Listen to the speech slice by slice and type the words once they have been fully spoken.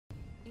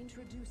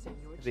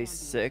It'd be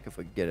sick if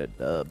we get a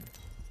dub,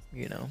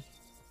 you know.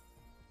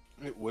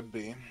 It would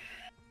be.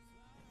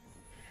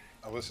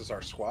 Oh, this is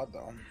our squad,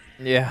 though.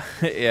 Yeah,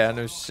 yeah,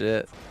 no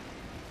shit.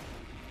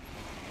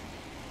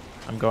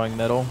 I'm going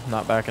middle,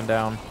 not backing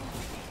down.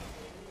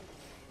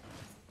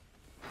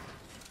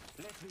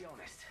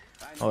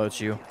 Oh,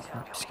 that's you.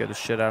 You scared the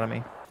shit out of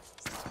me.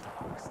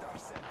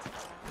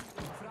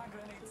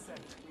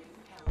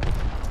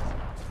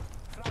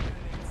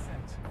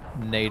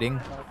 Nading.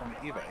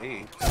 Eva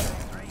 8.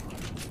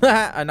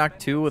 I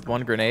knocked 2 with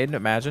 1 grenade,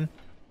 imagine.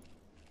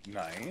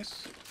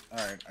 Nice.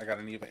 Alright, I got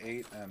an Eva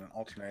 8 and an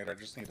alternator. I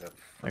just need a...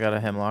 I got a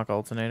Hemlock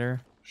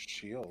alternator.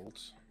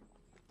 Shields.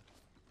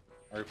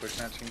 Are we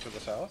pushing that team to the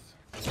south?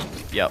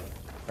 Yep.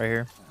 Right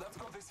here. Let's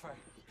go this way.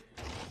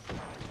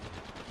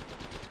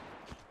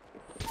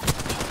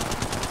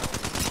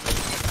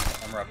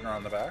 I'm wrapping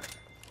around the back.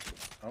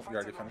 Oh, you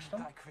already finished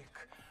them?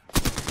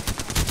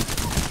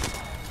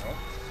 Nope.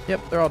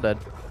 Yep, they're all dead.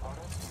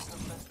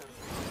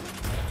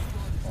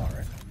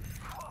 Alright.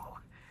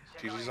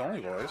 GG's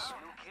only, boys.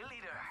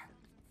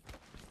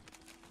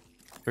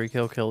 3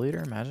 kill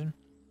leader, imagine.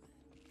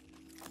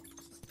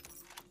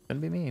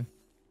 Couldn't be me.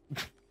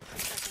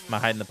 Am I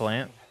hiding the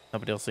plant?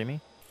 Nobody will see me?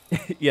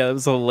 Yeah, that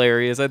was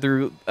hilarious. I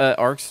threw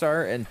Arc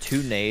Star and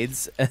 2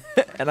 nades,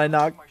 and I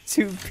knocked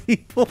 2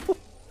 people.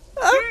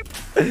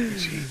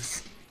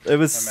 Jeez. It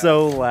was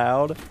so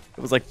loud. It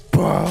was like,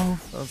 boom.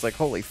 I was like,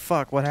 holy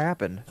fuck, what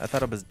happened? I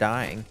thought I was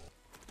dying.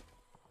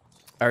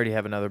 I already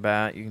have another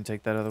bat. You can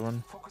take that other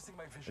one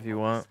if you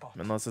want,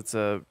 unless it's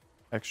a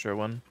extra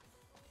one.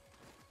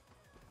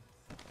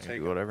 I can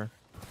do whatever.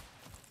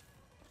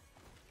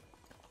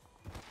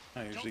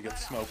 I usually get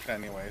smoked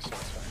anyway, so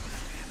it's fine.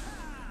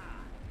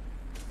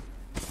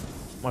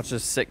 Watch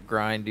this sick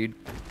grind, dude.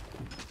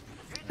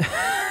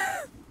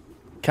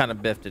 Kind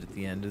of biffed it at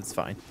the end. It's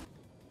fine.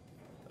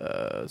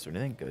 Is there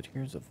anything good?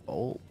 Here's a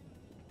vault.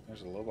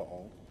 There's a little bit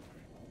all.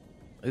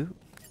 Ooh.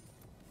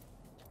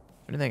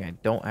 Anything I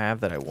don't have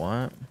that I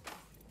want?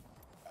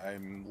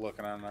 I'm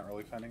looking at not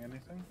really finding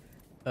anything.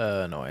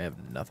 No, I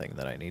have nothing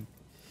that I need.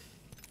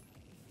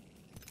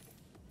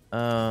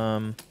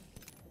 I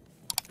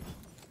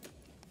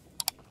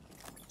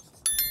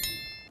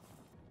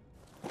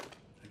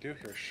do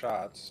hear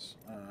shots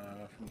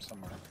from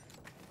somewhere.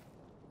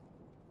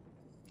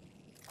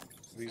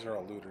 These are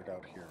all looted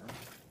out here.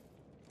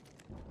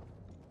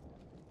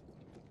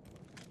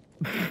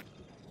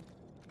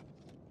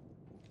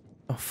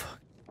 Oh fuck.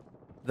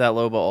 That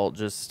Loba ult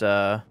just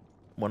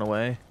went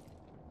away.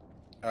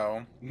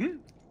 Oh,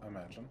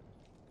 imagine.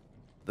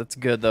 That's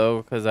good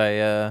though, because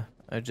I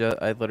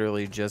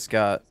literally just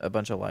got a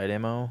bunch of light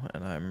ammo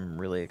and I'm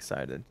really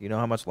excited. You know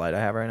how much light I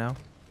have right now?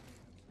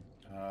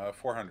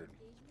 400.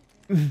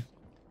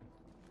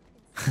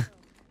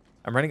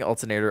 I'm running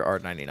alternator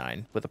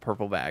R99 with a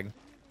purple bag.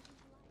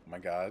 Oh my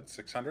god,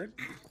 600?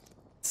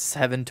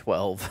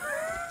 712.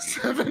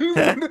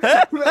 700?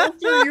 That's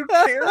where you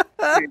carry.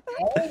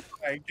 Oh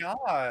my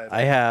god.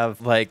 I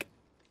have like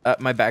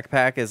my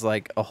backpack is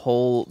like the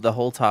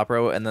whole top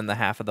row, and then the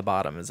half of the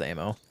bottom is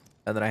ammo,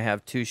 and then I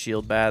have 2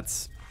 shield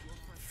bats,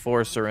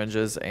 4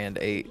 syringes, and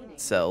 8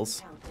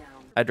 cells.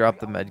 I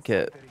dropped the med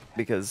kit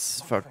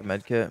because fuck the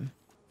med kit.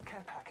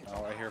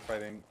 Oh, I hear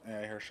fighting. Yeah,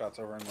 I hear shots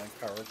over in like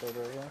power code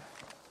area.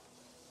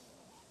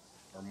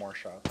 Or more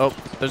shots. Oh,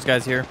 there's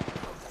guys here.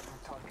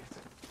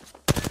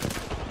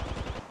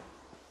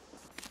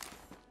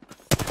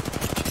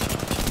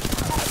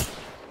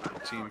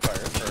 Team fire,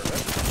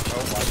 perfect.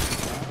 Oh, watch.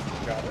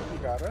 You got it, you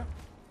got it.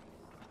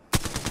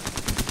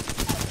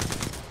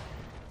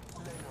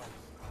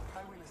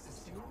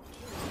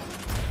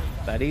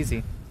 That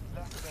easy.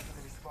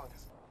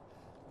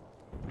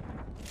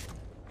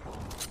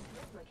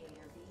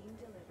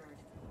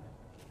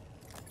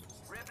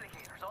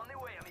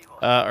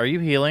 Are you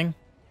healing?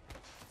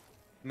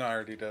 No, I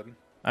already did.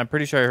 I'm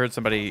pretty sure I heard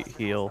somebody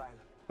heal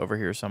over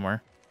here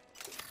somewhere.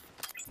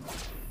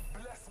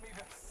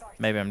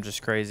 Maybe I'm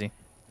just crazy.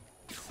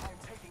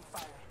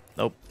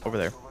 Nope, over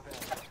there.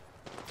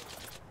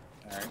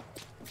 Alright.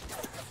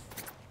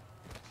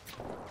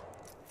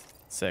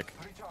 Sick.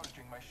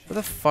 Where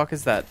the fuck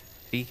is that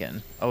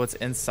beacon? Oh, it's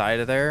inside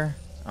of there?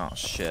 Oh,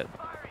 shit.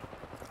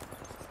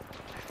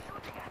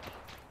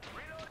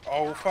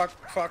 Oh, fuck.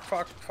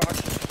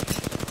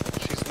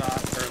 She's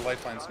not, her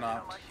lifeline's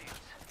not.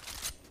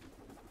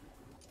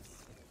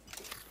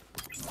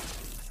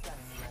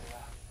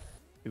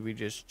 Do we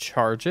just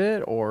charge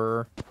it,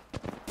 or?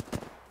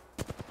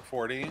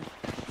 40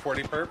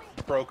 perp.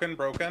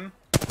 Broken.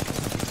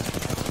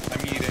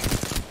 I'm eating.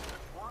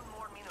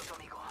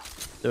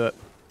 Do it.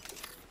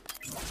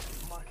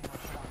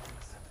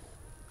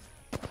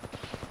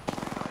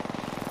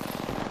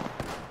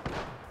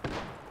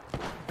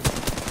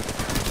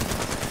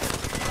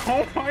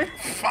 Oh my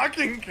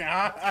fucking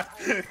god!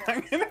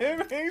 I'm gonna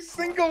hit a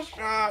single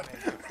shot!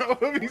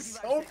 That would be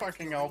so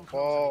fucking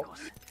helpful.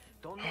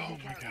 Oh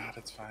my god,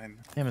 it's fine.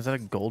 Damn, is that a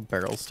gold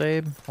barrel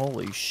stave?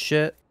 Holy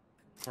shit.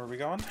 Where are we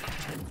going?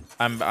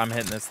 I'm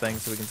hitting this thing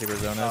so we can see where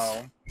zone is.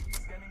 Oh.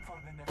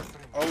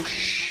 Oh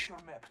shh.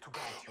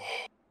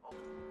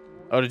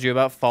 Oh, did you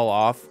about fall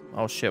off?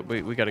 Oh shit,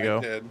 we gotta go.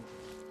 I did.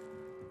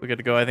 We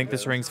gotta go. I think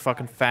this ring's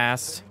fucking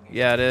fast.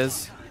 Yeah, it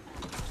is.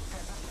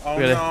 Oh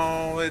We gotta...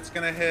 no, it's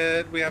gonna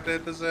hit. We have to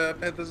hit the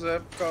zip. Hit the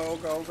zip. Go,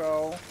 go,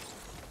 go.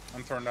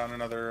 I'm throwing down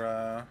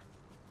another,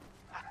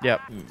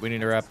 Yep, we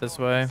need to wrap this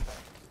way.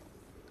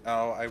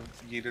 Oh, I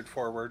yeeted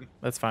forward.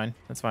 That's fine.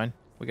 That's fine.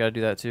 We gotta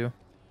do that too.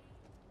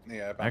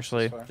 Yeah, I bounced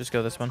Actually, this way. just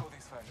go this one.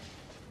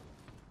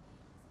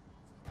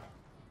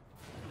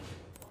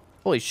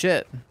 Holy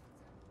shit.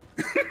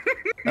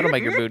 That'll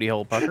make your booty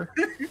hole pucker.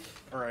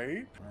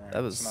 Right?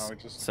 That was...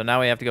 So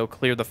now we have to go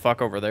clear the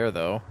fuck over there,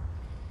 though.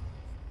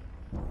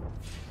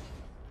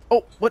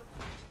 Oh, what?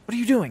 What are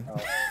you doing?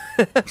 Oh.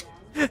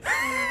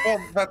 Well,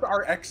 that's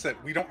our exit.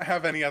 We don't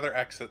have any other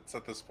exits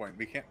at this point.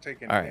 We can't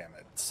take any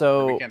damage.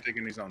 So we can't take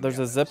any zone there's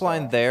damage, a zip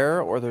line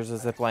there, or there's a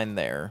zip line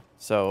there.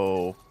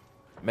 So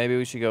maybe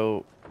we should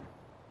go...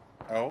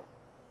 Oh.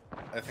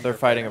 I think they're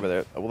fighting over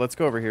there. Well, let's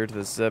go over here to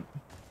the zip.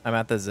 I'm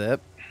at the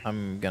zip.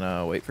 I'm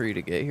gonna wait for you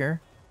to get here.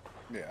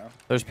 Yeah.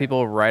 There's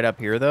people right up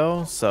here,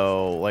 though.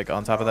 So, like,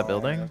 on top of that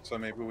building. Yeah. So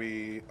maybe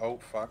we... Oh,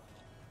 fuck.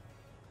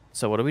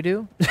 So what do we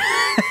do?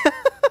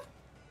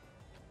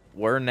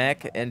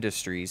 Werneck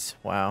Industries.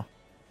 Wow.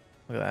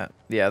 Look at that.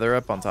 Yeah, they're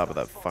up on top of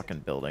that fucking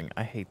building.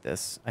 I hate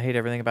this. I hate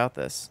everything about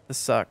this. This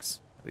sucks.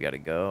 We gotta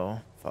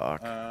go.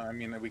 Fuck. I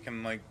mean, we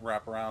can, like,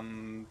 wrap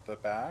around the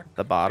back.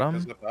 The bottom?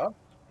 Like, zip up.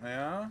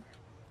 Yeah.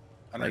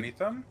 Underneath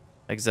them?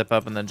 Like, zip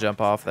up and then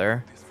jump off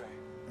there?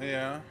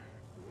 Yeah.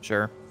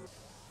 Sure.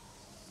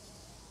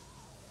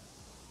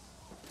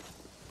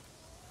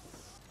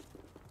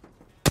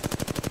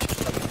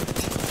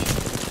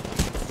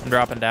 I'm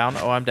dropping down.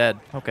 Oh, I'm dead.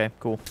 Okay,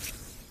 cool.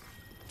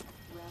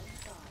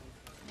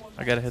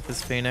 I gotta hit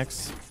this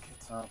Phoenix.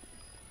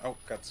 Oh,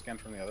 got scanned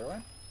from the other way?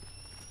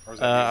 Or is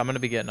that I'm gonna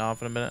be getting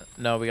off in a minute.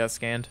 No, we got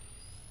scanned.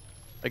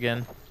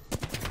 Again.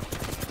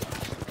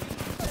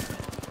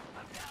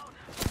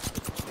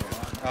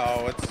 Yeah.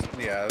 Oh, it's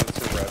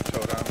a red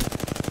totem.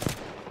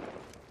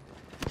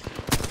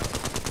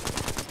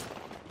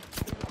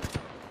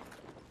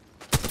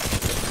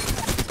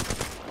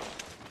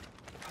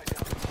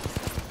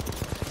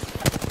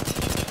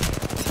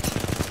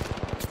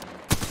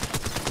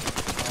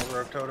 Oh,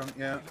 red totem,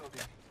 yeah.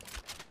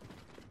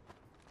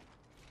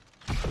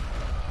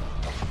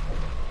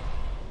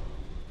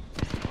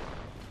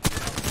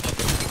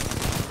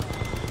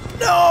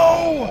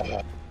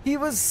 No! He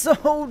was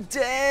so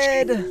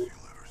dead!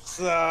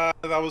 That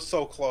was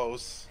so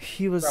close.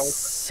 He was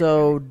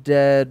so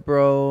dead,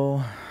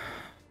 bro.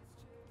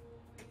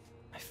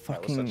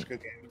 That was such a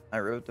good game. I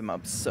wrote them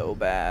up so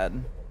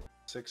bad.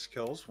 6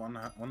 kills,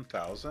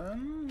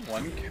 1,000.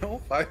 1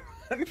 kill,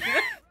 500.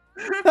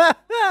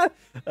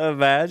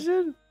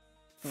 Imagine?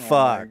 Oh my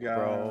Fuck, God.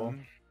 bro.